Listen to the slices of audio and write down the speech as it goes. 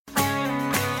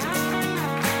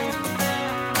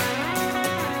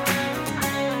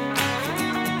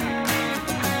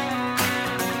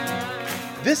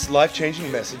This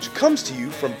life-changing message comes to you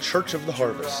from Church of the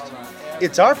Harvest.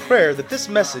 It's our prayer that this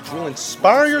message will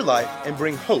inspire your life and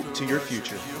bring hope to your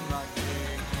future.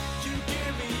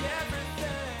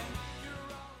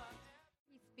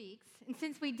 And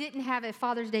since we didn't have a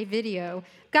Father's Day video,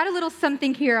 got a little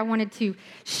something here I wanted to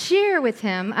share with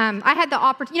him. I had the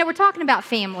opportunity, we're talking about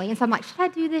family, and so I'm like, should I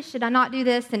do this? Should I not do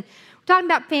this? And we're talking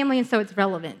about family, and so it's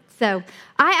relevant. So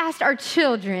I asked our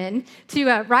children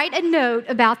to write a note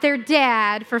about their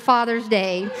dad for Father's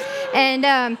Day. And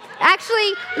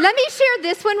actually, let me share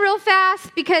this one real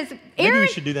fast because Maybe we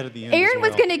should do that at the end. Aaron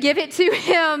was going to give it to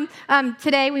him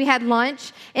today. We had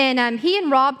lunch, and he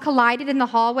and Rob collided in the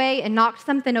hallway and knocked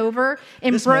something over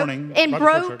and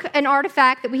broke an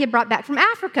artifact that we had brought back from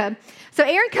Africa. So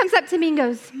Aaron comes up to me and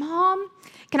goes, "Mom,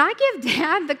 can I give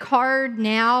Dad the card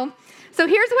now?" So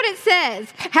here's what it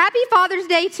says. Happy Father's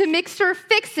Day to Mixer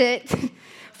Fix-It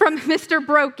from Mr.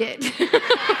 Broke It.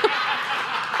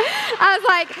 I was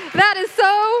like, that is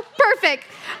so perfect.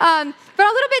 But on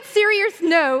a little bit serious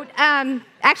note,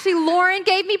 actually Lauren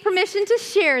gave me permission to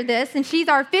share this, and she's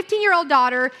our 15-year-old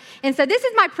daughter. And so this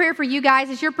is my prayer for you guys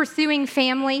as you're pursuing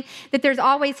family, that there's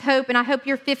always hope. And I hope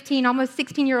your 15, almost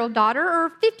 16-year-old daughter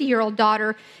or 50-year-old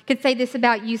daughter could say this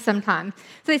about you sometime.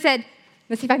 So they said,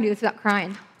 let's see if I can do this without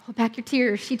crying. Hold back your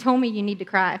tears. She told me you need to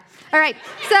cry. All right.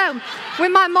 So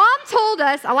when my mom told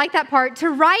us, I like that part, to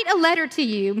write a letter to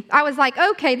you, I was like,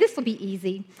 okay, this will be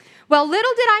easy. Well,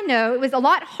 little did I know it was a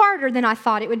lot harder than I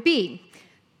thought it would be.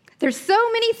 There's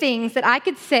so many things that I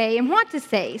could say and want to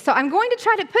say, so I'm going to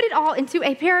try to put it all into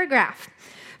a paragraph.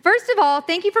 First of all,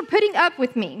 thank you for putting up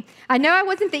with me. I know I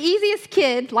wasn't the easiest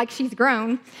kid, like she's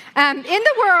grown, in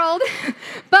the world,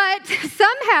 but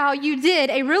somehow you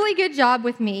did a really good job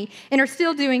with me and are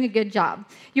still doing a good job.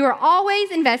 You are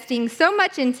always investing so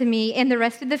much into me and the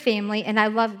rest of the family, and I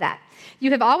love that.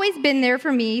 You have always been there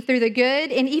for me through the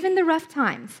good and even the rough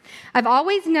times. I've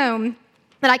always known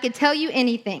that I could tell you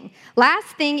anything. Last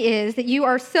thing is that you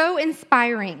are so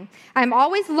inspiring. I'm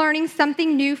always learning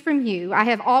something new from you. I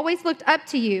have always looked up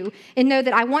to you and know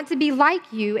that I want to be like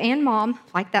you and Mom,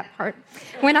 like that part,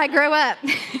 when I grow up.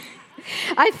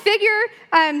 I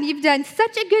figure you've done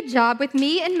such a good job with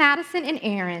me and Madison and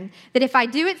Aaron that if I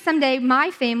do it someday,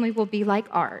 my family will be like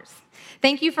ours.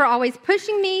 Thank you for always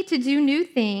pushing me to do new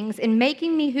things and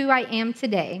making me who I am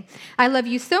today. I love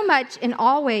you so much and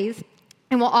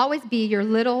will always be your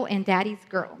little and daddy's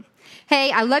girl.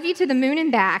 Hey, I love you to the moon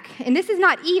and back. And this is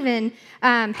not even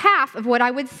half of what I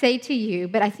would say to you,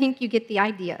 but I think you get the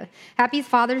idea. Happy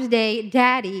Father's Day,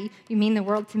 Daddy. You mean the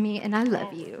world to me, and I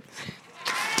love you.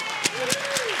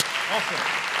 Awesome.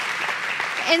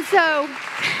 And so,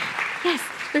 yes,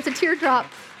 there's a teardrop.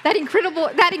 That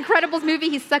Incredibles movie,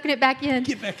 he's sucking it back in.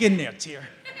 Get back in there, tear.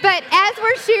 But as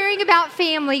we're sharing about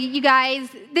family, you guys,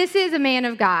 this is a man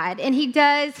of God, and he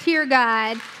does hear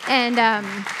God, and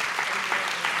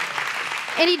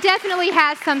he definitely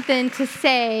has something to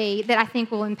say that I think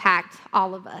will impact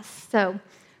all of us. So,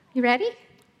 you ready?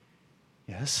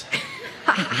 Yes.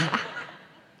 So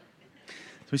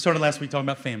we started last week talking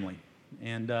about family,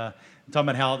 and talking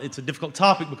about how it's a difficult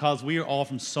topic because we are all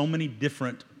from so many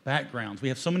different backgrounds. We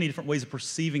have so many different ways of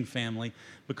perceiving family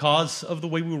because of the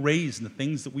way we were raised and the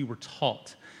things that we were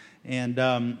taught. And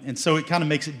so it kind of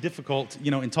makes it difficult,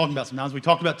 in talking about sometimes. We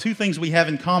talked about two things we have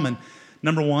in common.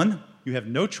 Number one, you have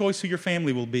no choice who your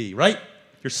family will be, right?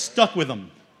 You're stuck with them,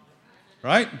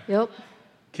 right? Yep.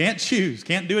 Can't choose,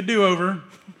 can't do a do-over,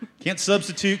 can't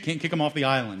substitute, can't kick them off the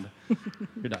island.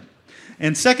 You're done.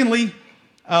 And secondly,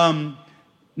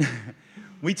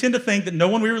 we tend to think that no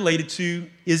one we're related to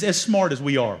is as smart as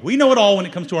we are. We know it all when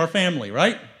it comes to our family,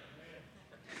 right?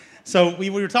 So we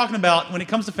were talking about, when it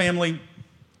comes to family,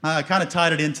 I kind of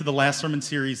tied it into the last sermon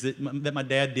series that my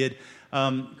dad did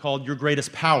called Your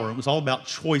Greatest Power. It was all about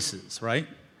choices, right?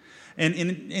 And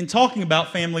in talking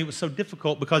about family, it was so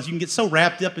difficult because you can get so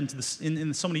wrapped up into this,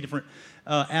 in so many different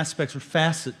aspects or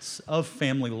facets of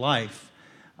family life.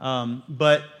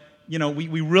 But,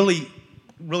 we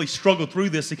really struggle through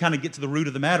this to kind of get to the root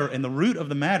of the matter, and the root of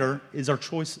the matter is our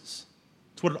choices.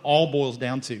 It's what it all boils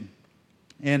down to.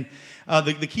 And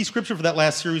the key scripture for that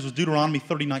last series was Deuteronomy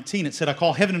 30:19. It said, I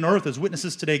call heaven and earth as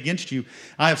witnesses today against you.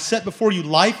 I have set before you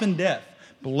life and death,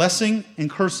 blessing and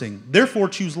cursing. Therefore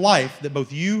choose life that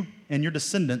both you and your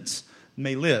descendants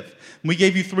may live. And we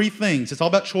gave you three things. It's all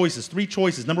about choices, three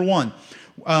choices. Number one,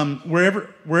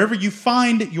 wherever you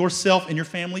find yourself and your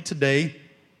family today,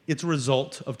 it's a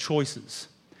result of choices.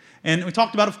 And we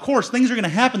talked about, of course, things are going to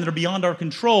happen that are beyond our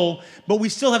control, but we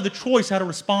still have the choice how to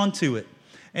respond to it.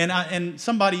 And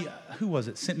somebody, who was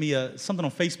it, sent me something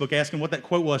on Facebook asking what that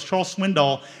quote was. Charles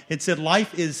Swindoll had said,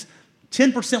 life is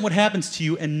 10% what happens to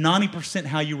you, and 90%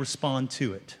 how you respond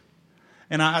to it.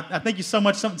 And I thank you so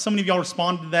much. So many of y'all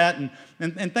responded to that.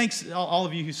 And thanks all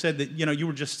of you who said that, you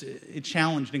were just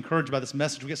challenged, encouraged by this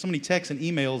message. We get so many texts and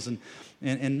emails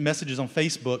and messages on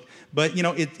Facebook. But,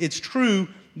 it's true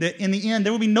that in the end,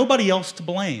 there will be nobody else to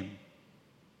blame.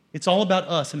 It's all about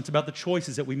us, and it's about the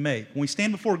choices that we make. When we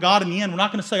stand before God in the end, we're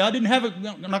not going to say, I'm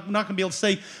not going to be able to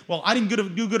say, well, I didn't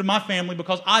do good in my family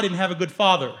because I didn't have a good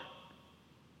father.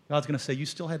 God's going to say, you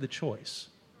still had the choice.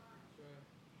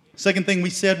 Second thing we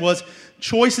said was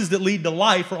choices that lead to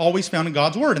life are always found in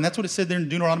God's Word. And that's what it said there in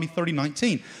Deuteronomy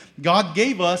 30:19. God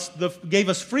gave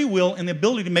us free will and the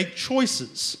ability to make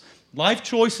choices. Life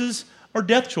choices or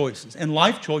death choices. And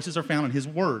life choices are found in His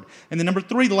Word. And then number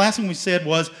 3, the last thing we said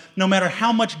was no matter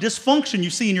how much dysfunction you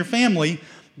see in your family,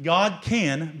 God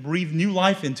can breathe new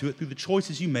life into it through the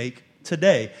choices you make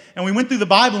today. And we went through the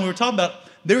Bible and we were talking about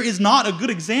there is not a good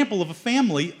example of a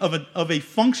family, of a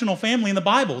functional family in the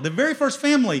Bible. The very first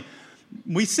family,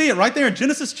 we see it right there in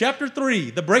Genesis chapter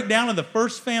 3, the breakdown of the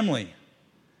first family.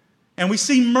 And we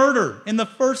see murder in the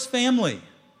first family.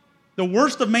 The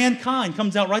worst of mankind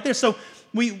comes out right there. So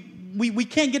we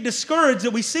can't get discouraged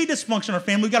that we see dysfunction in our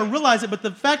family. We've got to realize it, but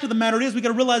the fact of the matter is we've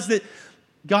got to realize that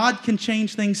God can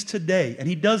change things today, and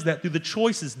He does that through the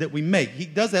choices that we make. He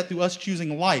does that through us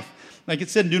choosing life. Like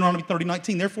it said in Deuteronomy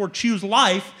 30:19, therefore choose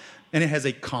life, and it has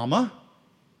a comma.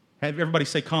 Have everybody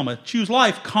say comma. Choose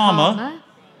life, comma.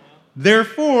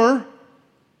 Therefore,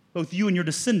 both you and your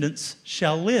descendants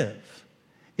shall live.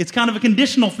 It's kind of a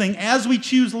conditional thing. As we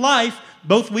choose life,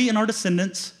 both we and our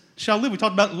descendants shall live. We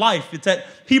talked about life. It's that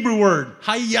Hebrew word,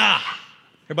 hayah.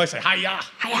 Everybody say hayah.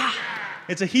 Hayah.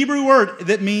 It's a Hebrew word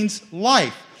that means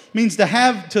life. It means to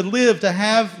have, to live, to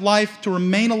have life, to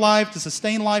remain alive, to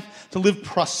sustain life, to live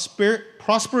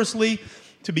prosperously,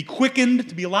 to be quickened,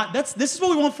 to be alive. This is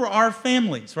what we want for our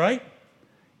families, right?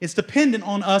 It's dependent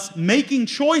on us making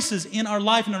choices in our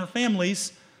life and in our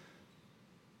families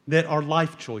that are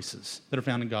life choices that are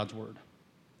found in God's Word.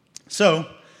 So,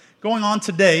 going on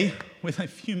today, with a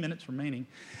few minutes remaining,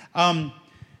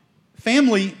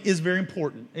 family is very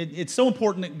important. It's so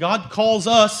important that God calls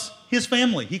us His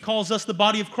family. He calls us the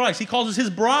body of Christ. He calls us His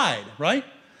bride, right?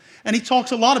 And He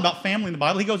talks a lot about family in the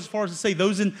Bible. He goes as far as to say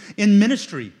those in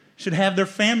ministry should have their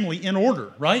family in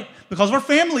order, right? Because if our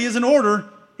family isn't in order,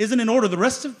 the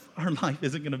rest of our life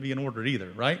isn't going to be in order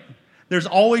either, right? There's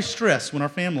always stress when our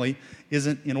family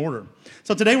isn't in order.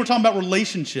 So today we're talking about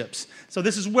relationships. So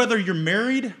this is whether you're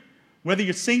married, whether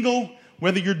you're single,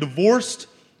 whether you're divorced,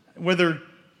 whether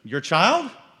you're a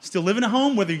child, still living at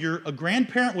home, whether you're a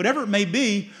grandparent, whatever it may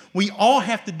be, we all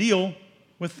have to deal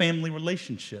with family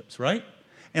relationships, right?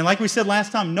 And like we said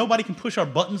last time, nobody can push our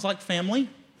buttons like family.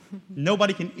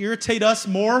 Nobody can irritate us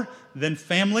more than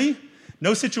family.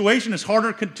 No situation is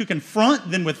harder to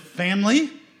confront than with family.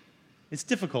 It's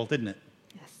difficult, isn't it?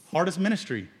 Yes. Hardest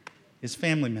ministry is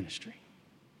family ministry.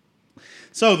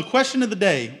 So the question of the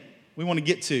day we want to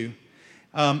get to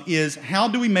is how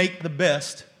do we make the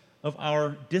best of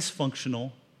our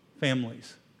dysfunctional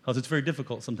families? Because it's very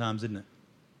difficult sometimes, isn't it?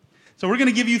 So we're going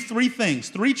to give you 3 things,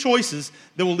 3 choices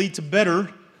that will lead to better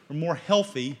or more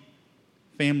healthy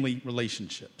family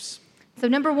relationships. So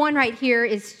number 1 right here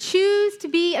is choose to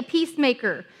be a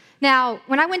peacemaker. Now,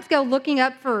 when I went to go looking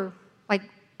up for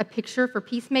a picture for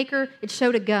peacemaker, it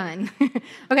showed a gun.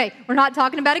 Okay, we're not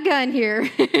talking about a gun here.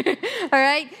 All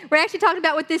right? We're actually talking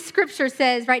about what this scripture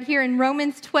says right here in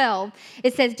Romans 12.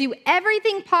 It says, do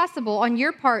everything possible on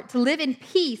your part to live in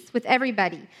peace with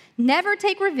everybody. Never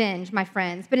take revenge, my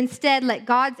friends, but instead let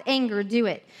God's anger do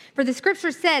it. For the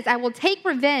scripture says, I will take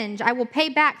revenge, I will pay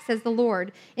back, says the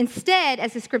Lord. Instead,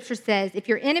 as the scripture says, if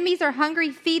your enemies are hungry,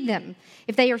 feed them.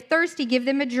 If they are thirsty, give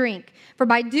them a drink. For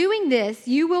by doing this,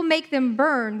 you will make them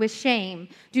burn with shame.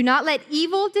 Do not let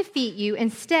evil defeat you.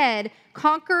 Instead,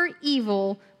 conquer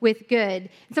evil with good.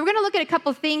 So we're going to look at a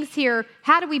couple things here.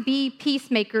 How do we be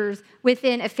peacemakers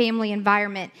within a family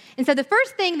environment? And so the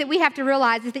first thing that we have to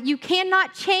realize is that you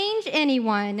cannot change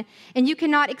anyone and you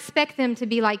cannot expect them to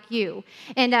be like you.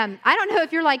 And I don't know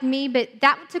if you're like me, but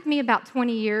that took me about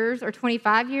 20 years or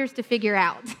 25 years to figure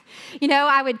out.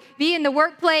 I would be in the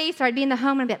workplace or I'd be in the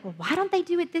home and I'd be like, well, why don't they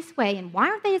do it this way? And why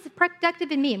aren't they as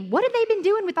productive as me? And what have they been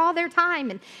doing with all their time?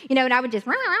 And, and I would just,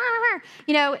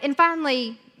 and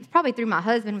finally, probably through my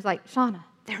husband, was like, Shauna,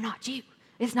 they're not you.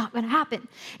 It's not going to happen.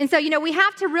 And so, we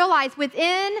have to realize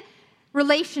within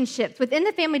relationships, within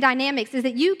the family dynamics, is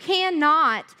that you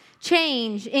cannot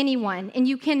change anyone and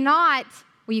you cannot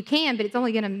Well, you can, but it's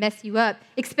only going to mess you up.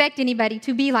 Expect anybody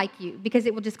to be like you because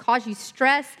it will just cause you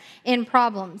stress and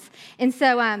problems. And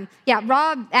so,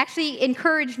 Rob actually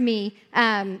encouraged me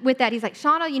with that. He's like,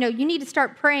 Shauna, you need to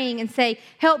start praying and say,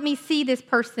 help me see this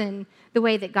person the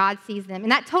way that God sees them.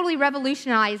 And that totally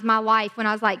revolutionized my life when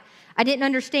I was like, I didn't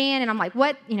understand, and I'm like,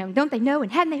 what? Don't they know?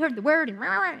 And hadn't they heard the word? And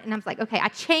I was like, okay, I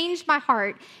changed my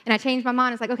heart, and I changed my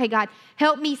mind. I was like, okay, God,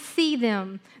 help me see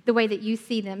them the way that you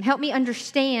see them. Help me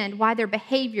understand why their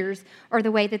behaviors are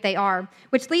the way that they are.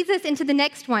 Which leads us into the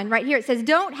next one right here. It says,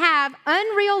 don't have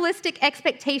unrealistic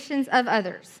expectations of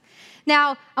others.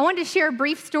 Now, I wanted to share a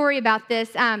brief story about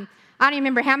this. I don't even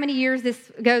remember how many years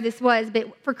ago this was,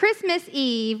 but for Christmas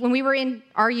Eve, when we were in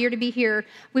our year to be here,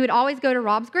 we would always go to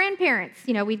Rob's grandparents.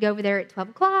 We'd go over there at 12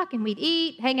 o'clock, and we'd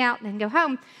eat, hang out, and then go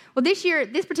home. Well, this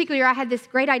particular year, I had this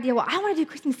great idea. Well, I want to do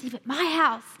Christmas Eve at my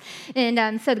house.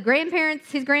 And so his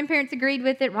grandparents agreed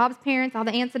with it, Rob's parents, all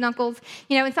the aunts and uncles,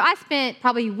 and so I spent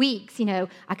probably weeks, I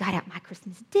got out my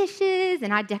Christmas dishes,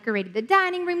 and I decorated the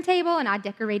dining room table, and I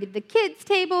decorated the kids'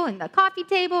 table and the coffee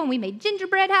table, and we made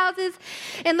gingerbread houses.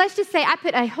 And let's just say I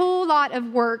put a whole lot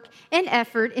of work and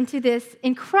effort into this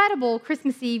incredible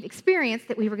Christmas Eve experience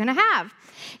that we were going to have.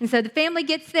 And so the family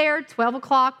gets there, 12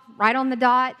 o'clock, right on the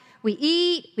dot. We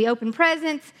eat, we open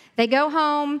presents, they go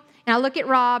home, and I look at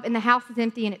Rob, and the house is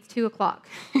empty, and it's 2 o'clock.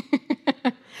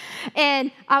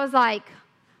 And I was like,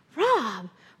 Rob,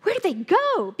 where did they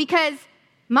go? Because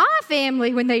my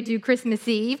family, when they do Christmas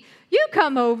Eve, you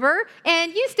come over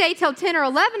and you stay till 10 or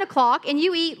 11 o'clock and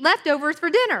you eat leftovers for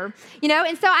dinner,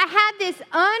 And so I had this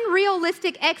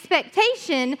unrealistic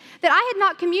expectation that I had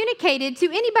not communicated to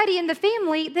anybody in the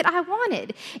family that I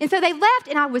wanted. And so they left,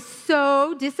 and I was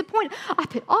so disappointed. I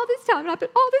put all this time and I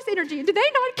put all this energy, and do they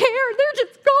not care? They're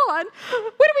just gone.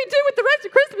 What do we do with the rest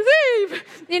of Christmas Eve?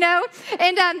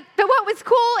 And but what was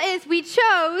cool is we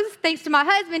chose, thanks to my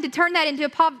husband, to turn that into a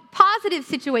positive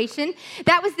situation.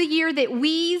 That was the year that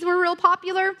Wheeze were real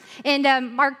popular, and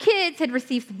our kids had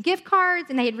received some gift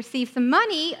cards, and they had received some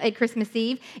money at Christmas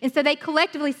Eve, and so they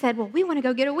collectively said, well, we want to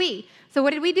go get a Wii. So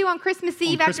what did we do on Christmas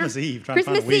Eve? Christmas Eve,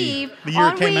 the year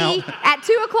on it came Wii, out. at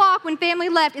 2 o'clock when family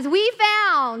left, is we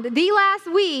found the last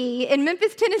Wii in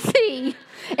Memphis, Tennessee,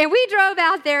 and we drove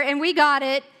out there, and we got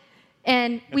it.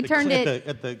 And we turned it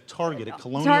at the Target at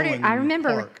Colonial. I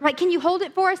remember. Park. Like, can you hold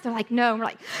it for us? They're like, no. And we're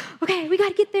like, okay, we got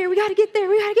to get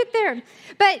there.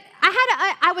 But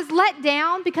I was let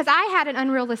down because I had an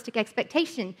unrealistic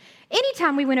expectation.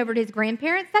 Anytime we went over to his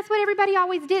grandparents, that's what everybody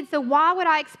always did. So why would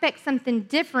I expect something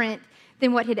different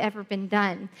than what had ever been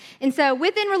done? And so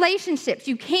within relationships,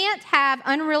 you can't have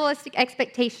unrealistic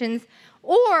expectations,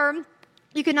 or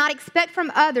you cannot expect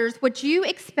from others what you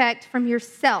expect from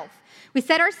yourself. We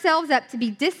set ourselves up to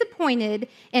be disappointed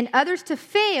and others to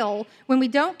fail when we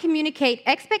don't communicate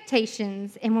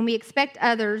expectations and when we expect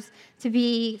others to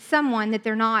be someone that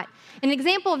they're not. An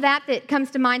example of that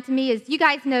comes to mind to me is, you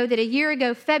guys know that a year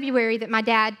ago, February, that my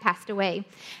dad passed away.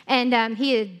 And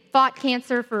he had fought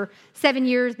cancer for 7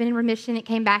 years, been in remission. It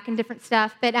came back and different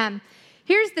stuff. But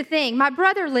here's the thing. My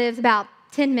brother lives about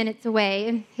 10 minutes away,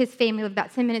 and his family lived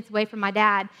about 10 minutes away from my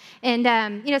dad. And,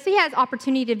 so he has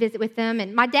opportunity to visit with them.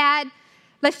 And my dad,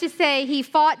 let's just say he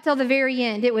fought till the very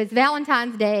end. It was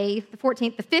Valentine's Day, the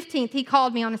 14th. The 15th, he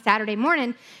called me on a Saturday morning,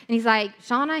 and he's like,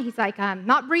 Shauna, I'm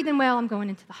not breathing well. I'm going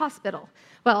into the hospital.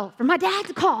 Well, for my dad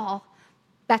to call,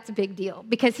 that's a big deal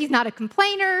because he's not a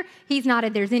complainer. He's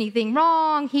not there's anything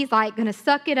wrong. He's like going to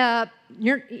suck it up.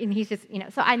 And he's just,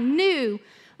 so I knew,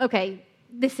 okay,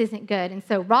 this isn't good. And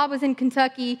so Rob was in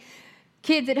Kentucky,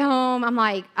 kids at home. I'm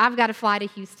like, I've got to fly to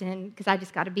Houston because I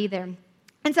just got to be there.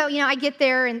 And so, I get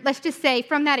there, and let's just say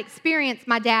from that experience,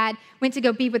 my dad went to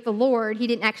go be with the Lord. He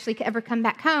didn't actually ever come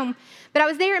back home. But I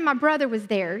was there, and my brother was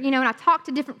there, and I talked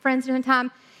to different friends during the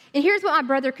time. And here's what my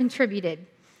brother contributed.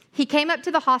 He came up to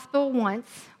the hospital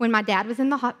once when my dad was in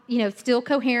the, still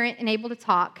coherent and able to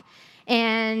talk.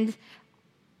 And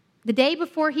the day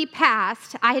before he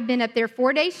passed, I had been up there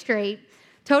 4 days straight,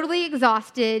 totally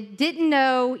exhausted, didn't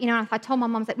know, I told my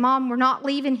mom, I was like, Mom, we're not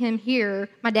leaving him here,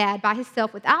 my dad, by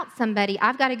himself without somebody.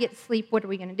 I've got to get to sleep. What are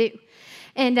we going to do?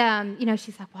 And,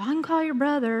 she's like, well, I can call your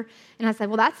brother. And I said,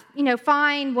 well, that's,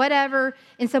 fine, whatever.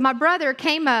 And so my brother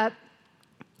came up,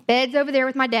 bed's over there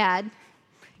with my dad.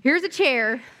 Here's a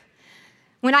chair.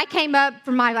 When I came up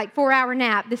from my 4-hour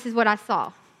nap, this is what I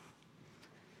saw.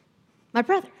 My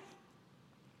brother.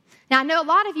 Now, I know a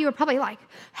lot of you are probably like,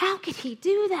 how could he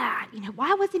do that?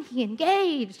 Why wasn't he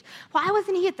engaged? Why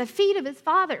wasn't he at the feet of his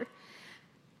father?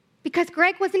 Because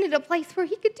Greg wasn't in a place where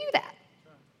he could do that.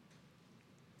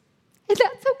 And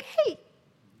that's okay.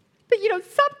 But,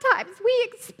 sometimes we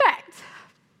expect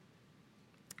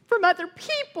from other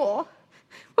people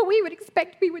what we would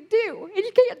expect we would do. And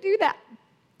you can't do that.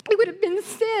 It would have been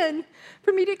sin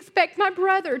for me to expect my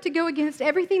brother to go against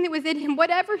everything that was in him,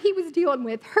 whatever he was dealing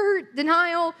with, hurt,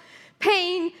 denial,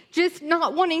 pain, just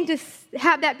not wanting to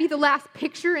have that be the last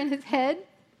picture in his head.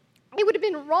 It would have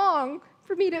been wrong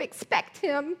for me to expect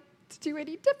him to do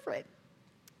any different.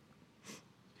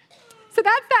 So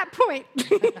that's that point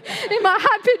in my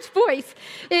high-pitched voice,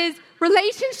 is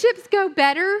relationships go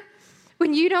better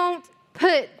when you don't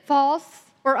put false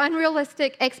or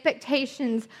unrealistic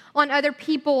expectations on other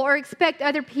people or expect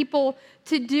other people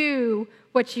to do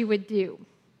what you would do.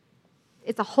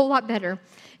 It's a whole lot better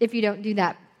if you don't do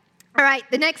that. All right,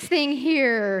 the next thing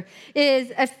here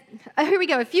is, here we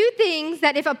go, a few things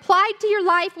that if applied to your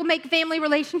life will make family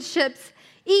relationships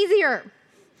easier.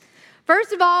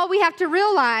 First of all, we have to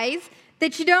realize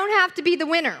that you don't have to be the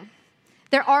winner.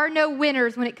 There are no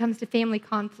winners when it comes to family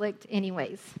conflict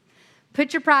anyways.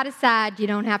 Put your pride aside, you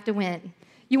don't have to win.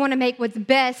 You want to make what's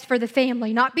best for the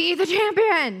family, not be the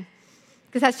champion.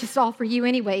 Because that's just all for you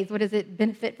anyways. What does it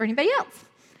benefit for anybody else?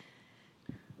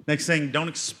 Next thing,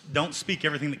 don't speak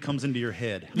everything that comes into your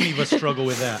head. How many of us struggle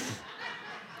with that?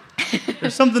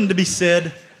 There's something to be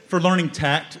said for learning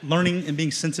tact, learning and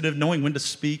being sensitive, knowing when to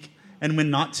speak and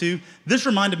when not to. This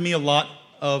reminded me a lot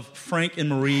of Frank and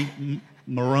Marie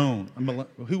Marone.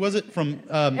 Who was it from?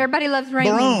 Everybody Loves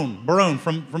Raymond. Barone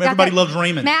from Everybody Loves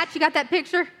Raymond. Matt, you got that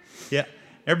picture? Yeah.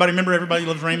 Everybody remember Everybody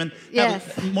Loves Raymond? Yes.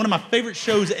 That was one of my favorite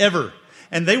shows ever.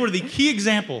 And they were the key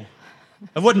example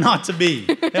of what not to be.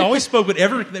 They always spoke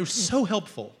whatever. They were so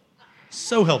helpful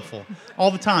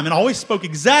all the time, and always spoke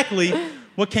exactly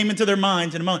what came into their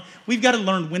minds in a moment. We've got to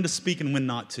learn when to speak and when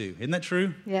not to. Isn't that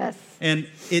true? Yes. And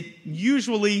it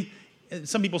usually,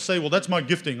 some people say, well, that's my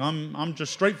gifting. I'm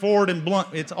just straightforward and blunt.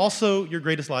 It's also your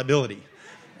greatest liability.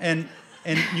 And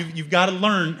you've got to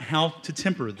learn how to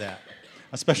temper that,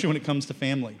 especially when it comes to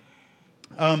family.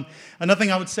 Another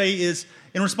thing I would say is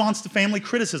in response to family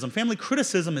criticism. Family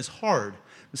criticism is hard.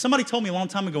 Somebody told me a long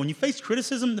time ago, when you face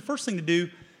criticism, the first thing to do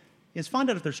is find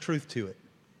out if there's truth to it.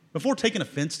 Before taking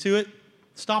offense to it,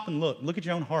 stop and look at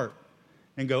your own heart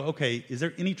and go, okay, is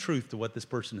there any truth to what this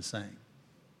person is saying?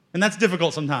 And that's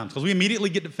difficult sometimes because we immediately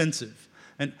get defensive.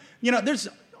 And, there's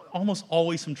almost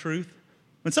always some truth.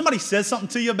 When somebody says something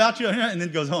to you about you and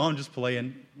then goes, oh, I'm just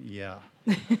playing. Yeah.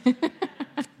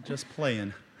 Just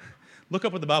playing. Look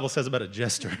up what the Bible says about a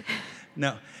jester.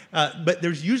 No. But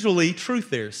there's usually truth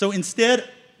there. So instead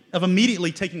of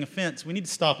immediately taking offense, we need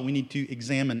to stop and we need to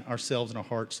examine ourselves and our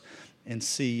hearts and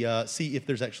see if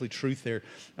there's actually truth there.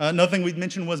 Another thing we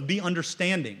mentioned was be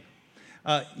understanding.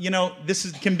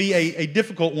 This can be a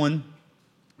difficult one,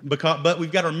 but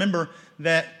we've got to remember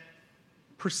that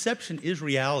perception is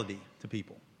reality to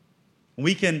people.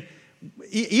 We can,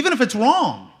 even if it's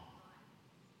wrong,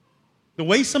 the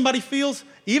way somebody feels,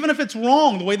 even if it's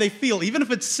wrong the way they feel, even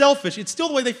if it's selfish, it's still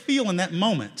the way they feel in that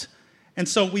moment. And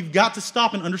so we've got to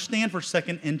stop and understand for a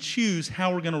second and choose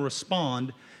how we're going to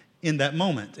respond in that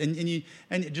moment.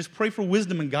 And just pray for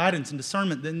wisdom and guidance and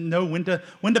discernment, then know when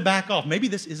to back off. Maybe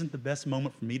this isn't the best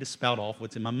moment for me to spout off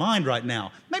what's in my mind right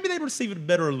now. Maybe they receive it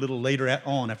better a little later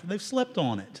on after they've slept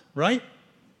on it, right?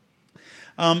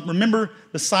 Remember,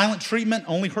 the silent treatment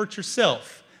only hurts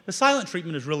yourself. The silent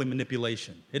treatment is really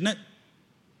manipulation, isn't it?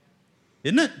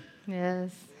 Isn't it?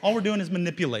 Yes. All we're doing is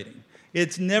manipulating.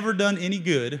 It's never done any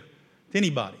good to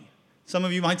anybody. Some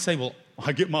of you might say, well,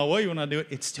 I get my way when I do it.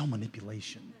 It's still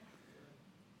manipulation.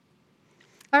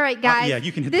 All right, guys. Yeah,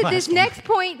 you can hit the last This one. next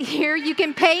point here, you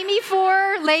can pay me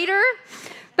for later.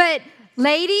 But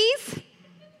ladies,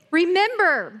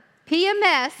 remember,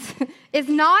 PMS is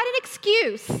not an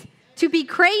excuse to be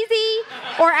crazy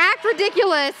or act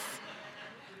ridiculous.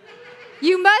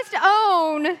 You must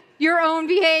own your own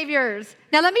behaviors.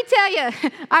 Now, let me tell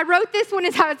you, I wrote this one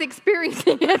as I was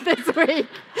experiencing it this week.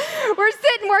 We're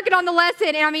sitting working on the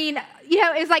lesson, and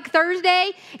it was like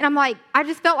Thursday, and I'm like, I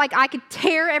just felt like I could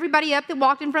tear everybody up that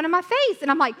walked in front of my face.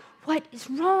 And I'm like, what is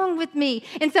wrong with me?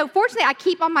 And so, fortunately, I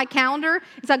keep on my calendar,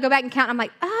 and so I go back and count, and I'm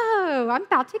like, oh, I'm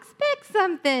about to expect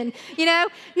something,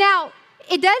 Now,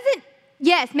 it doesn't.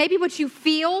 Yes, maybe what you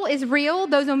feel is real.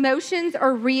 Those emotions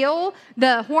are real.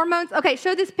 The hormones. Okay,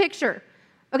 show this picture.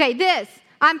 Okay, this.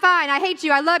 I'm fine. I hate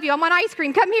you. I love you. I want ice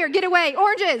cream. Come here. Get away.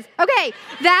 Oranges. Okay,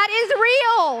 that is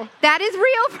real. That is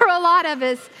real for a lot of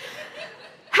us.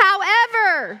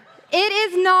 However, it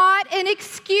is not an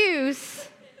excuse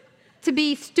to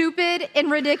be stupid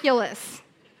and ridiculous.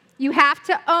 You have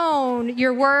to own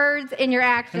your words and your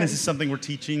actions. And this is something we're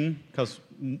teaching because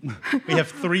we have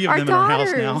 3 of them in our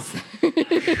house now.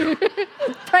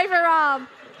 Pray for Rob.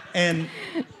 And,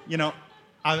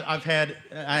 I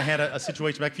had a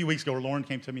situation back a few weeks ago where Lauren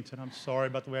came to me and said, I'm sorry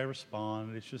about the way I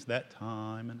responded. It's just that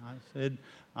time. And I said,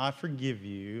 I forgive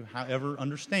you. However,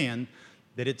 understand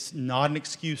that it's not an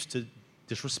excuse to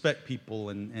disrespect people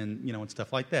and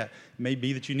stuff like that. It may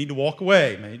be that you need to walk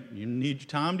away. You need your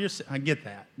time to yourself. I get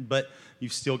that. But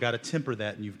you've still got to temper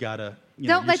that, and you've got to,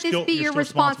 Don't let this be your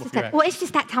response to stuff. Well, it's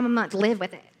just that time of month. Live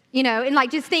with it.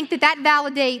 And just think that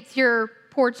validates your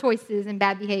poor choices and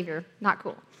bad behavior. Not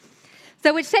cool.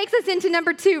 So which takes us into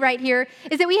number 2 right here,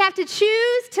 is that we have to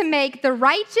choose to make the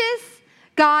righteous,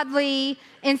 godly,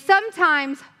 and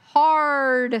sometimes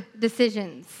hard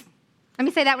decisions. Let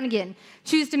me say that one again.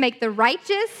 Choose to make the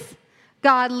righteous,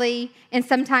 godly, and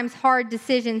sometimes hard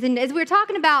decisions. And as we're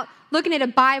talking about looking at a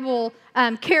Bible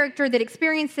character that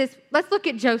experienced this, let's look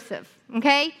at Joseph,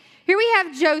 okay? Here we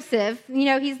have Joseph.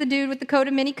 He's the dude with the coat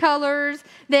of many colors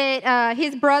that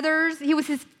his brothers, he was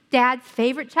his dad's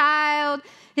favorite child.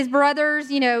 His brothers,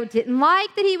 didn't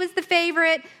like that he was the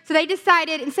favorite. So they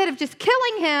decided, instead of just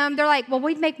killing him, they're like, well,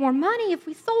 we'd make more money if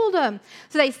we sold him.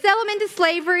 So they sell him into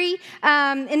slavery.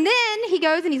 And then he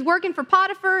goes and he's working for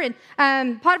Potiphar.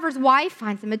 And Potiphar's wife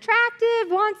finds him attractive,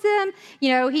 wants him.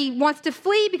 He wants to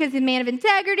flee because he's a man of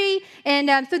integrity.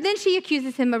 And so then she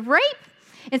accuses him of rape.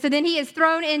 And so then he is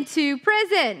thrown into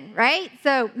prison, right?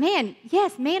 So, man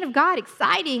of God,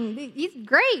 exciting. He's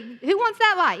great. Who wants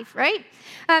that life, right?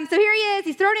 So here he is.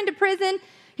 He's thrown into prison.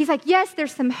 He's like, yes,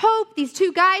 there's some hope. These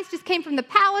 2 guys just came from the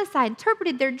palace. I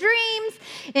interpreted their dreams.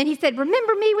 And he said,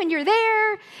 remember me when you're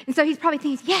there. And so he's probably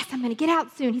thinking, yes, I'm going to get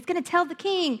out soon. He's going to tell the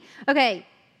king. Okay,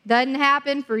 doesn't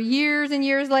happen for years and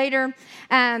years later.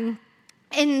 And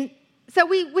so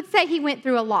we would say he went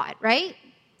through a lot, right?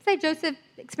 Say Joseph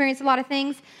experienced a lot of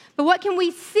things, but what can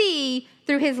we see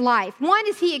through his life? One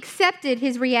is he accepted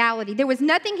his reality. There was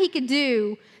nothing he could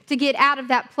do to get out of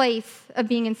that place of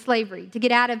being in slavery, to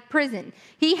get out of prison.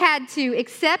 He had to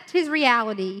accept his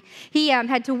reality. He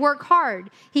had to work hard.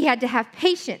 He had to have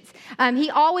patience. He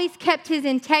always kept his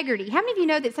integrity. How many of you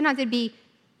know that sometimes it'd be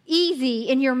easy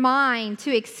in your mind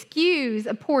to excuse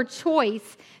a poor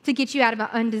choice to get you out of an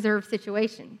undeserved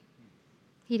situation?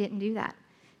 He didn't do that.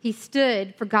 He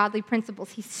stood for godly principles.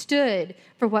 He stood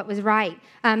for what was right.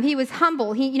 He was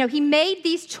humble. He made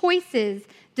these choices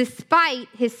despite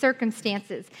his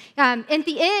circumstances. At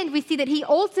the end, we see that he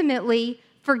ultimately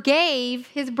forgave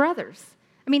his brothers.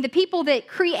 The people that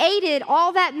created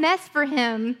all that mess for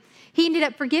him, he ended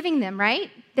up forgiving them,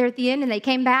 right? There at the end, and they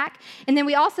came back. And then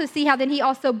we also see how then he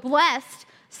also blessed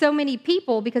so many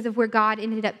people because of where God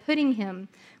ended up putting him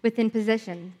within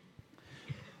position.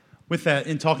 With that,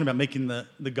 in talking about making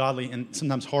the godly and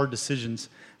sometimes hard decisions,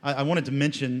 I wanted to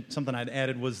mention something I'd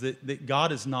added was that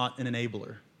God is not an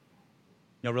enabler.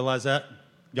 Y'all realize that?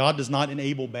 God does not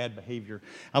enable bad behavior.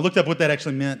 I looked up what that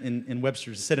actually meant in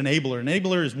Webster's. It said enabler.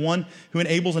 Enabler is one who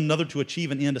enables another to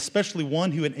achieve an end, especially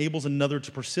one who enables another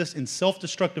to persist in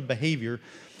self-destructive behavior,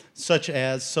 such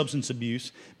as substance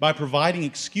abuse, by providing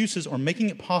excuses or making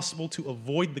it possible to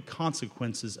avoid the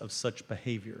consequences of such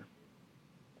behavior.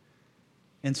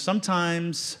 And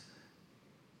sometimes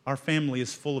our family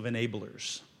is full of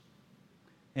enablers.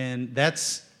 And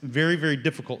that's very, very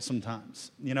difficult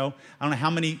sometimes. I don't know how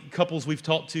many couples we've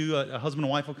talked to, a husband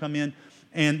and wife will come in,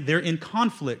 and they're in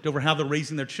conflict over how they're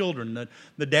raising their children.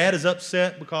 The dad is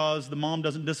upset because the mom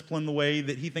doesn't discipline the way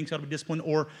that he thinks ought to be disciplined,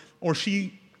 or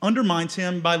she undermines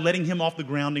him by letting him off the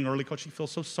grounding early because she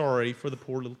feels so sorry for the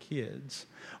poor little kids.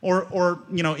 Or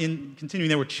in continuing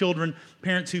there with children,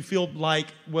 parents who feel like,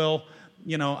 well,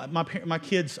 my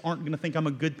kids aren't going to think I'm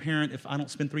a good parent if I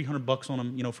don't spend $300 on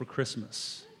them, for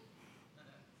Christmas.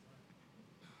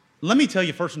 Let me tell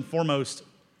you first and foremost,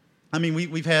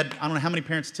 we've had, I don't know how many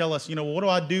parents tell us, well, what do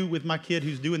I do with my kid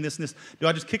who's doing this and this? Do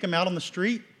I just kick him out on the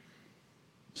street?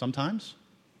 Sometimes,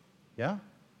 yeah.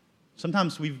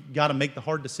 Sometimes we've got to make the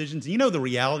hard decisions. And the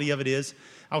reality of it is,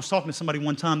 I was talking to somebody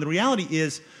one time, the reality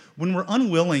is when we're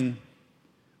unwilling,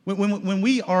 when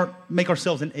we make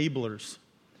ourselves enablers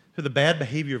to the bad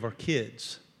behavior of our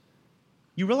kids,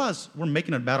 you realize we're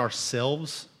making it about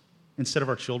ourselves instead of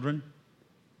our children.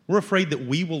 We're afraid that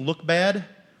we will look bad.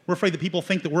 We're afraid that people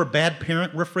think that we're a bad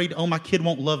parent. We're afraid, my kid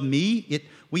won't love me.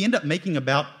 We end up making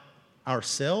about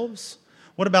ourselves.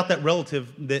 What about that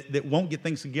relative that won't get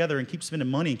things together and keeps spending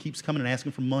money and keeps coming and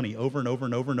asking for money over and over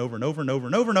and over and over and over and over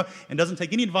and over and over and doesn't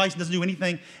take any advice and doesn't do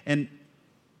anything, and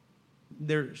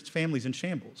their family's in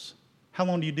shambles? How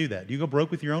long do you do that? Do you go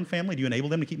broke with your own family? Do you enable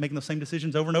them to keep making the same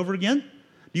decisions over and over again?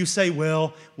 Do you say,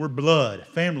 well, we're blood.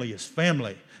 Family is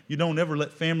family. You don't ever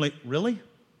let family... Really?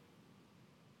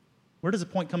 Where does the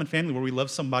point come in family where we love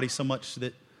somebody so much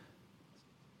that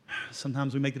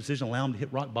sometimes we make the decision to allow them to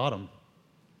hit rock bottom?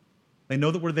 They know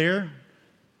that we're there.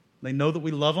 They know that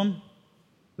we love them.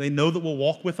 They know that we'll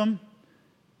walk with them.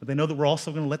 But they know that we're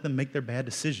also going to let them make their bad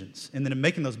decisions. And then in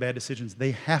making those bad decisions,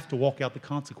 they have to walk out the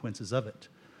consequences of it.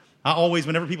 I always,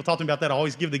 whenever people talk to me about that, I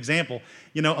always give the example,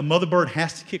 a mother bird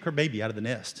has to kick her baby out of the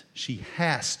nest. She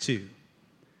has to.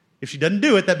 If she doesn't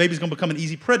do it, that baby's going to become an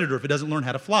easy predator if it doesn't learn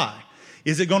how to fly.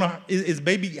 Is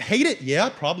baby hate it? Yeah,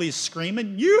 probably is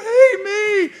screaming, you hate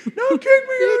me! Don't kick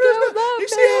me out of this nest! You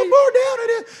see how far down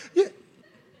it is? Yeah.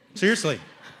 Seriously.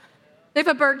 If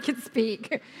a bird could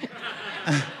speak.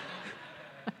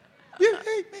 You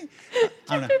hate me.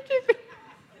 I don't know.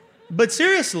 But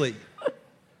seriously.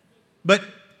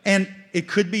 And it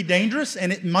could be dangerous,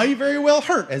 and it may very well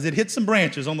hurt as it hits some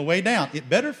branches on the way down. It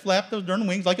better flap those darn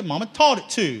wings like mama taught it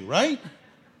to, right?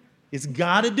 It's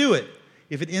got to do it.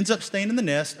 If it ends up staying in the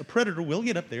nest, a predator will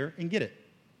get up there and get it,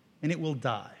 and it will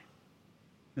die.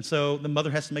 And so the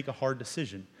mother has to make a hard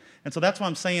decision. And so that's why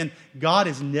I'm saying God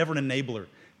is never an enabler.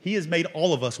 He has made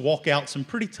all of us walk out some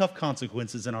pretty tough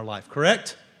consequences in our life,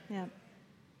 correct? Yeah.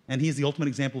 And He is the ultimate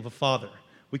example of a father.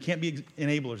 We can't be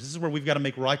enablers. This is where we've got to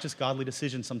make righteous, godly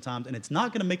decisions sometimes, and it's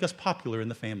not going to make us popular in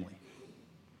the family.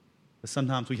 But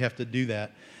sometimes we have to do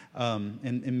that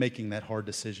in making that hard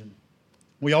decision.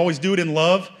 We always do it in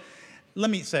love. Let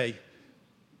me say,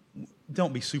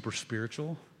 don't be super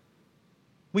spiritual.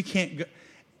 We can't go.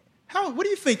 What do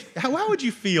you think? How would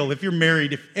you feel if you're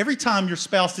married, if every time your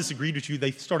spouse disagreed with you,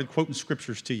 they started quoting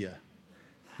scriptures to you?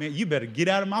 Man, you better get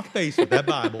out of my face with that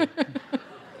Bible.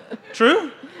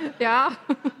 True? Yeah.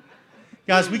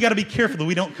 Guys, we got to be careful that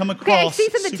we don't come across. Okay, I see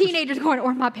some of the teenagers going,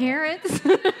 or my parents.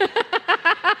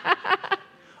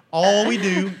 All we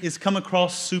do is come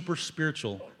across super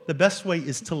spiritual. The best way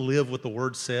is to live what the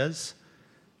Word says,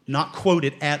 not quote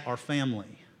it at our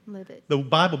family. Live it. The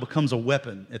Bible becomes a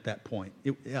weapon at that point,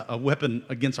 a weapon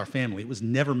against our family. It was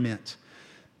never meant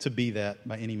to be that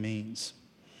by any means.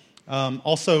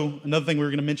 Also, another thing we were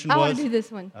going to mention was... I want to do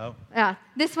this one. Oh. Yeah,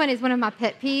 this one is one of my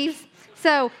pet peeves.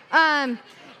 So,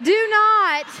 do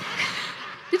not...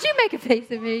 Did you make a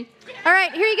face at me? All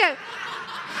right, here you go.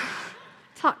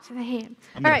 Talk to the hand.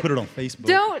 I'm going to put it on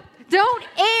Facebook. Don't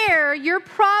air your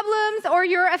problems or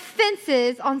your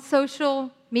offenses on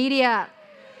social media.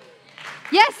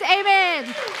 Yes, amen.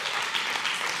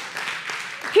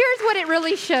 Here's what it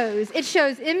really shows. It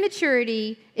shows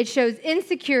immaturity, it shows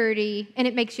insecurity, and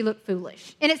it makes you look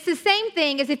foolish. And it's the same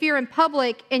thing as if you're in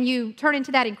public and you turn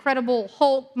into that incredible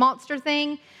Hulk monster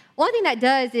thing. The only thing that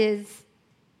does is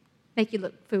make you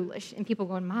look foolish. And people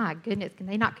going, my goodness, can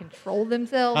they not control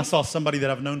themselves? I saw somebody that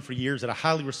I've known for years that I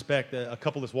highly respect, a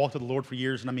couple that's walked with the Lord for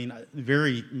years, and I mean,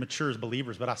 very mature as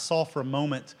believers, but I saw for a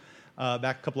moment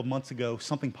back a couple of months ago,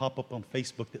 something pop up on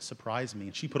Facebook that surprised me.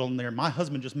 And she put on there, my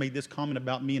husband just made this comment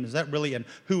about me, and is that really, and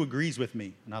who agrees with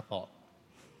me? And I thought,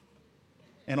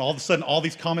 and all of a sudden, all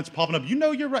these comments popping up,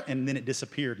 you're right. And then it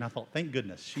disappeared. And I thought, thank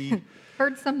goodness. She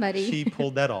heard somebody. She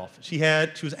pulled that off. She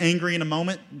was angry in a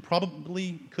moment,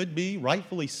 probably could be,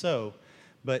 rightfully so.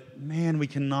 But man, we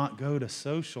cannot go to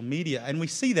social media. And we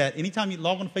see that anytime you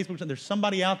log on to Facebook, there's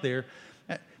somebody out there.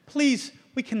 Please,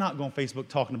 we cannot go on Facebook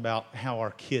talking about how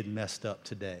our kid messed up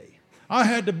today. I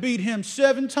had to beat him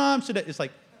 7 times today. It's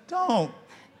like, don't.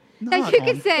 Now you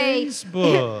can say,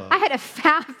 Facebook. I had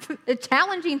a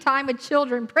challenging time with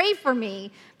children. Pray for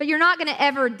me. But you're not going to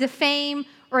ever defame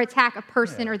or attack a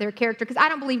person or their character, because I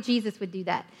don't believe Jesus would do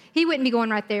that. He wouldn't be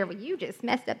going right there, well, you just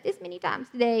messed up this many times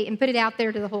today, and put it out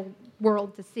there to the whole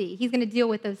world to see. He's going to deal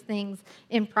with those things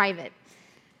in private.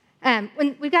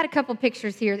 We've got a couple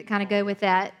pictures here that kind of go with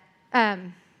that.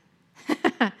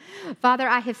 Father,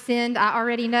 I have sinned. I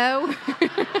already know.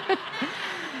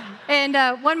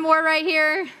 And one more right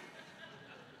here.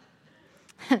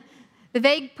 The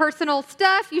vague personal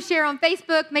stuff you share on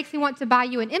Facebook makes me want to buy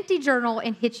you an empty journal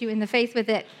and hit you in the face with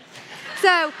it.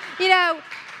 So,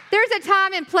 there's a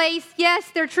time and place.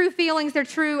 Yes, they're true feelings, they're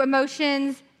true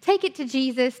emotions. Take it to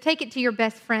Jesus, take it to your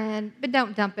best friend, but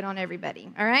don't dump it on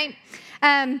everybody, all right?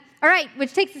 All right,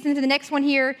 which takes us into the next one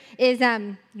here is,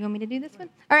 you want me to do this one?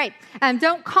 All right,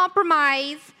 don't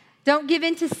compromise, don't give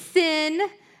in to sin,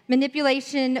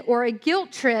 manipulation, or a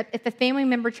guilt trip if a family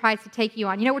member tries to take you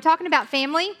on. We're talking about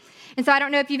family, and so I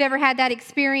don't know if you've ever had that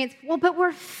experience. Well, but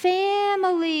we're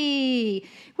family.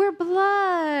 We're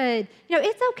blood.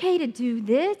 It's okay to do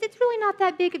this. It's really not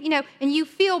that big of, and you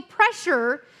feel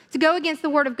pressure to go against the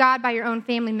word of God by your own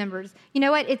family members. You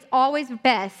know what? It's always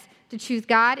best to choose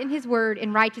God and His word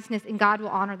in righteousness, and God will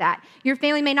honor that. Your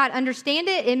family may not understand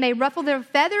it. It may ruffle their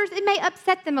feathers. It may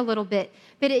upset them a little bit,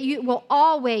 but it will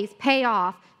always pay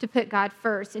off to put God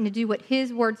first and to do what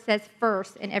His word says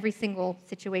first in every single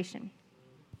situation.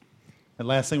 That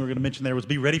last thing we're going to mention there was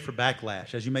be ready for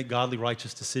backlash as you make godly,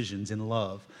 righteous decisions in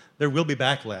love. There will be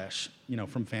backlash,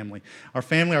 from family. Our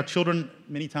family, our children,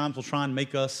 many times will try and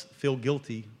make us feel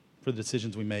guilty for the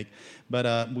decisions we make.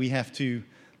 But we have to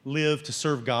live to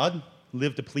serve God,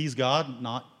 live to please God,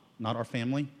 not our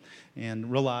family,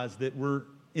 and realize that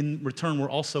in return, we're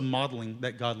also modeling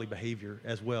that godly behavior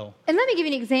as well. And let me give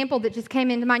you an example that just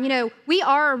came into mind. We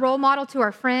are a role model to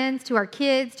our friends, to our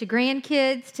kids, to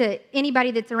grandkids, to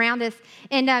anybody that's around us.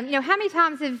 And, how many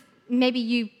times have maybe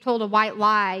you told a white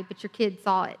lie, but your kid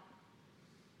saw it?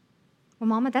 Well,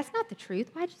 Mama, that's not the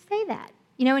truth. Why'd you say that?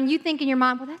 And you think in your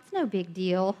mind, well, that's no big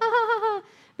deal.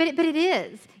 But it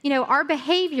is. Our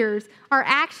behaviors, our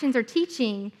actions are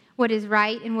teaching what is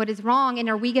right and what is wrong. And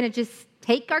are we going to just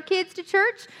take our kids to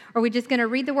church? Or are we just going to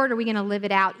read the word? Or are we going to live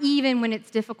it out, even when it's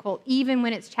difficult, even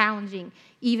when it's challenging,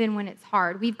 even when it's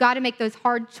hard? We've got to make those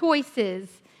hard choices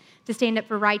to stand up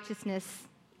for righteousness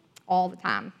all the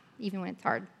time, even when it's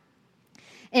hard.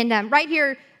 And right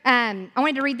here, I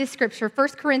wanted to read this scripture, 1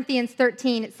 Corinthians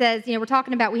 13. It says, we're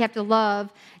talking about we have to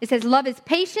love. It says, love is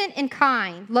patient and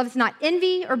kind. Love is not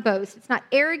envy or boast. It's not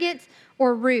arrogant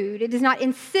or rude. It does not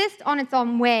insist on its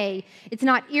own way. It's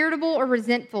not irritable or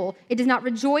resentful. It does not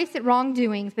rejoice at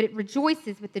wrongdoings, but it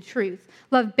rejoices with the truth.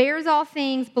 Love bears all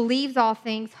things, believes all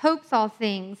things, hopes all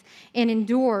things, and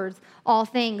endures all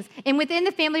things. And within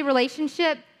the family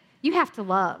relationship, you have to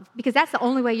love, because that's the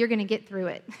only way you're going to get through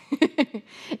it.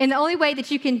 And the only way that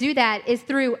you can do that is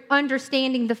through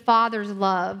understanding the Father's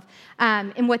love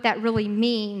and what that really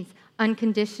means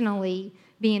unconditionally,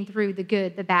 being through the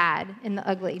good, the bad, and the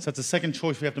ugly. So that's the second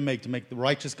choice we have to make the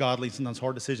righteous, godly, sometimes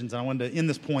hard decisions. And I wanted to end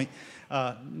this point,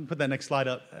 put that next slide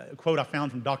up, a quote I found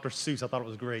from Dr. Seuss. I thought it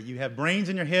was great. You have brains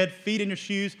in your head, feet in your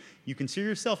shoes. You can steer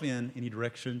yourself in any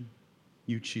direction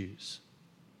you choose.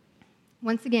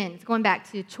 Once again, it's going back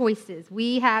to choices.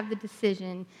 We have the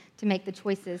decision to make the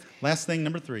choices. Last thing,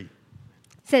 number 3. It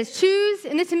says choose,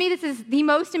 and to me, this is the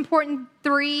most important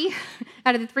 3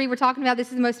 out of the 3 we're talking about. This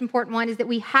is the most important one, is that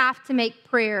we have to make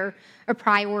prayer a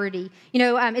priority.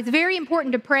 It's very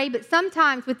important to pray, but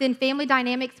sometimes within family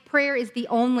dynamics, prayer is the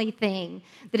only thing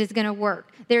that is going to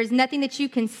work. There is nothing that you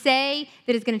can say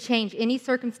that is going to change any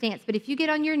circumstance. But if you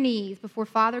get on your knees before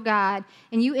Father God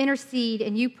and you intercede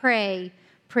and you pray,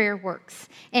 prayer works.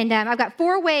 And I've got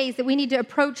 4 ways that we need to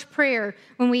approach prayer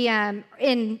when we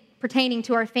in pertaining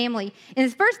to our family.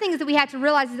 And the first thing is that we have to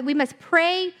realize is that we must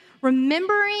pray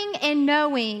remembering and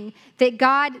knowing that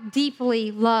God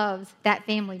deeply loves that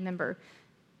family member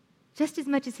just as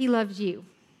much as he loves you.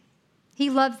 He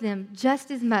loves them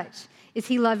just as much as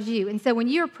he loves you. And so when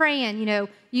you're praying,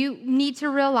 you need to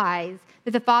realize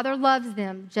that the Father loves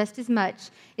them just as much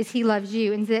as he loves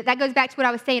you. And that goes back to what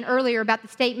I was saying earlier about the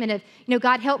statement of,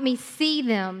 God, help me see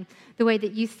them the way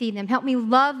that you see them. Help me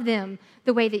love them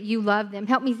the way that you love them.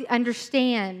 Help me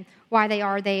understand why they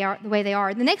are the way they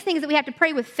are. The next thing is that we have to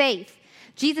pray with faith.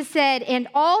 Jesus said, "And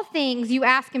all things you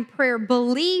ask in prayer,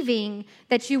 believing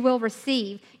that you will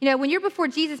receive." When you're before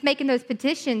Jesus making those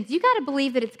petitions, you got to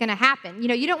believe that it's going to happen.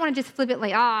 You don't want to just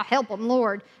flippantly, help them,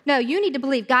 Lord. No, you need to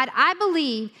believe, God, I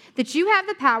believe that you have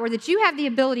the power, that you have the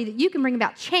ability, that you can bring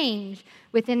about change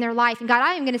within their life. And God,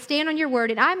 I am going to stand on your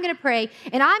word, and I'm going to pray,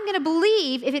 and I'm going to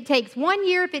believe if it takes 1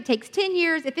 year, if it takes 10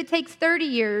 years, if it takes 30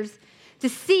 years, to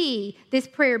see this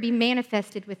prayer be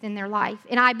manifested within their life.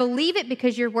 And I believe it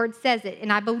because your word says it.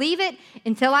 And I believe it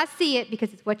until I see it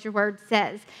because it's what your word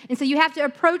says. And so you have to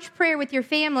approach prayer with your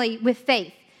family with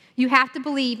faith. You have to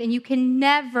believe, and you can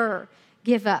never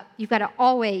give up. You've got to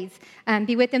always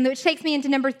be with them, which takes me into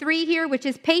number 3 here, which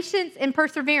is patience and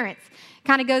perseverance.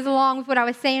 Kind of goes along with what I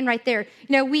was saying right there.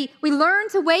 We learn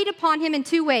to wait upon him in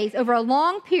 2 ways, over a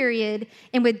long period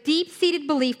and with deep-seated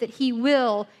belief that he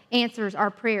will answer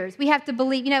our prayers. We have to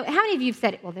believe, how many of you have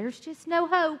said it? Well, there's just no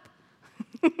hope.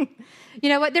 You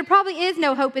know what? There probably is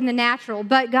no hope in the natural,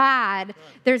 but God,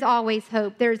 there's always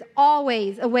hope. There's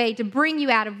always a way to bring you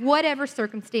out of whatever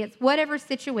circumstance, whatever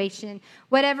situation,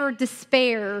 whatever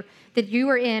despair that you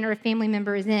are in or a family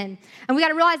member is in. And we got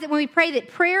to realize that when we pray, that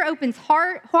prayer opens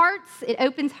hearts. It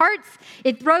opens hearts.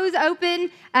 It throws open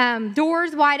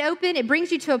doors wide open. It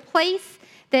brings you to a place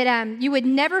that you would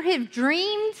never have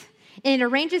dreamed, and it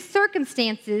arranges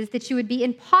circumstances that you would be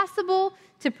impossible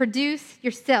to produce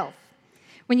yourself.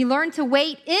 When you learn to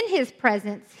wait in his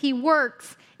presence, he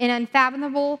works in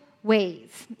unfathomable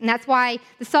ways. And that's why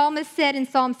the psalmist said in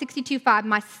Psalm 62:5,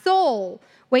 "My soul,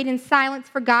 wait in silence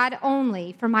for God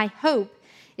only, for my hope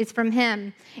is from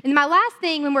him." And my last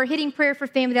thing when we're hitting prayer for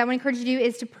family that I want to encourage you to do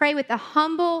is to pray with a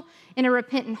humble and a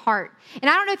repentant heart.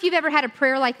 And I don't know if you've ever had a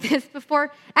prayer like this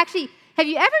before. Actually, have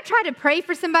you ever tried to pray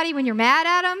for somebody when you're mad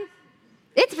at them?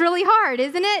 It's really hard,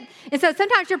 isn't it? And so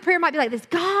sometimes your prayer might be like this: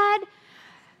 God,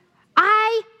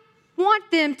 I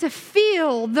want them to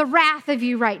feel the wrath of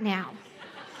you right now.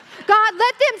 God,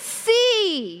 let them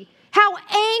see how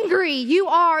angry you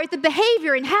are at the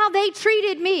behavior and how they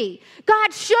treated me.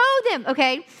 God, show them,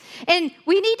 okay? And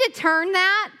we need to turn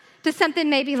that to something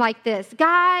maybe like this: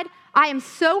 God, I am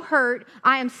so hurt,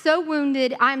 I am so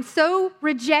wounded, I am so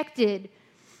rejected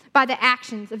by the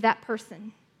actions of that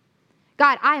person.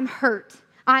 God, I am hurt,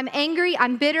 I'm angry,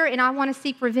 I'm bitter, and I want to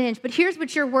seek revenge. But here's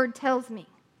what your word tells me.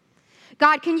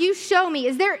 God, can you show me,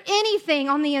 is there anything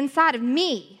on the inside of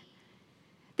me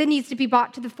that needs to be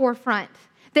brought to the forefront,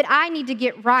 that I need to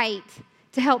get right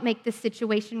to help make this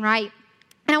situation right?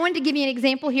 And I wanted to give you an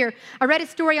example here. I read a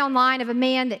story online of a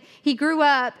man that he grew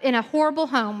up in a horrible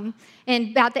home,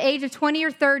 and about the age of 20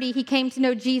 or 30, he came to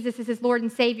know Jesus as his Lord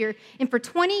and Savior. And for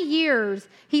 20 years,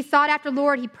 he sought after the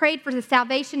Lord. He prayed for the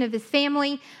salvation of his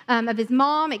family, of his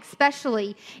mom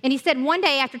especially. And he said one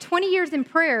day, after 20 years in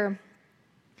prayer,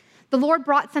 the Lord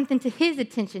brought something to his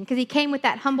attention, because he came with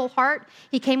that humble heart.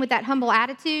 He came with that humble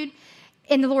attitude.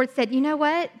 And the Lord said, you know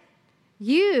what?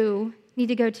 You need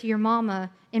to go to your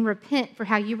mama and repent for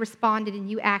how you responded and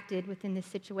you acted within this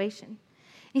situation. And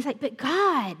he's like, but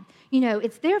God,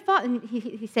 it's their fault. And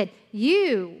he said,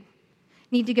 you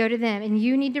need to go to them and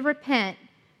you need to repent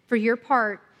for your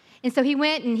part. And so he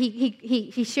went and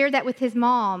he shared that with his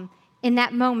mom. In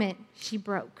that moment, she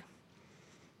broke.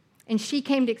 And she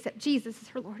came to accept Jesus as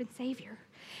her Lord and Savior.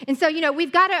 And so,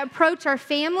 we've got to approach our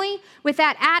family with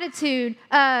that attitude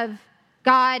of,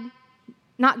 God,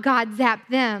 not God zap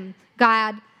them,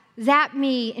 God zap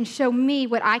me and show me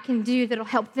what I can do that'll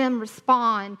help them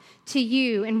respond to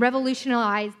you and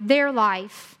revolutionize their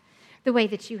life the way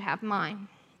that you have mine.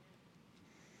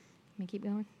 Let me keep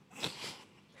going.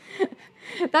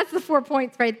 That's the 4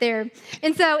 points right there.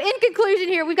 And so in conclusion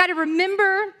here, we've got to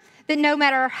remember that no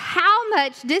matter how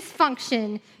much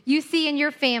dysfunction you see in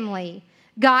your family,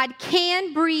 God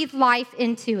can breathe life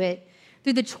into it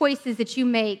through the choices that you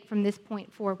make from this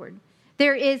point forward.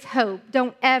 There is hope.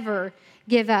 Don't ever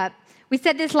give up. We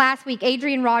said this last week.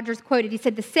 Adrian Rogers quoted, he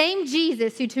said, the same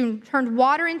Jesus who turned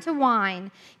water into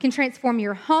wine can transform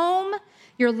your home,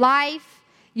 your life,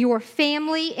 your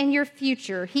family, and your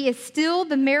future. He is still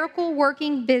the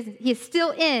miracle-working business. He is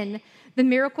still in the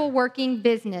miracle-working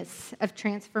business of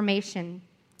transformation.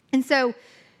 And so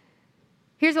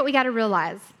here's what we got to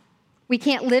realize. We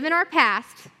can't live in our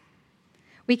past.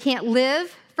 We can't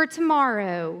live for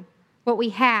tomorrow. What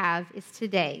we have is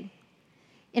today.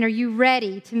 And are you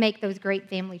ready to make those great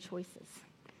family choices?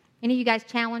 Any of you guys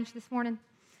challenged this morning?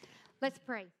 Let's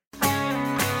pray.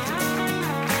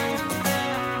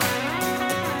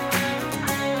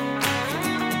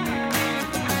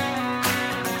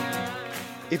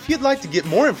 If you'd like to get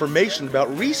more information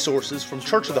about resources from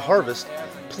Church of the Harvest,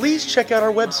 please check out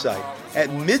our website at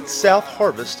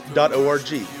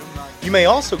midsouthharvest.org. You may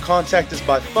also contact us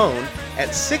by phone at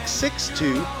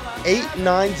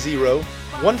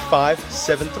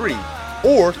 662-890-1573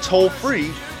 or toll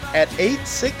free at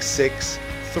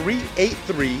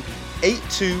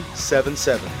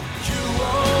 866-383-8277. You,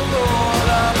 oh Lord,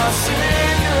 are my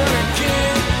Savior and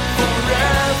King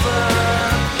forever.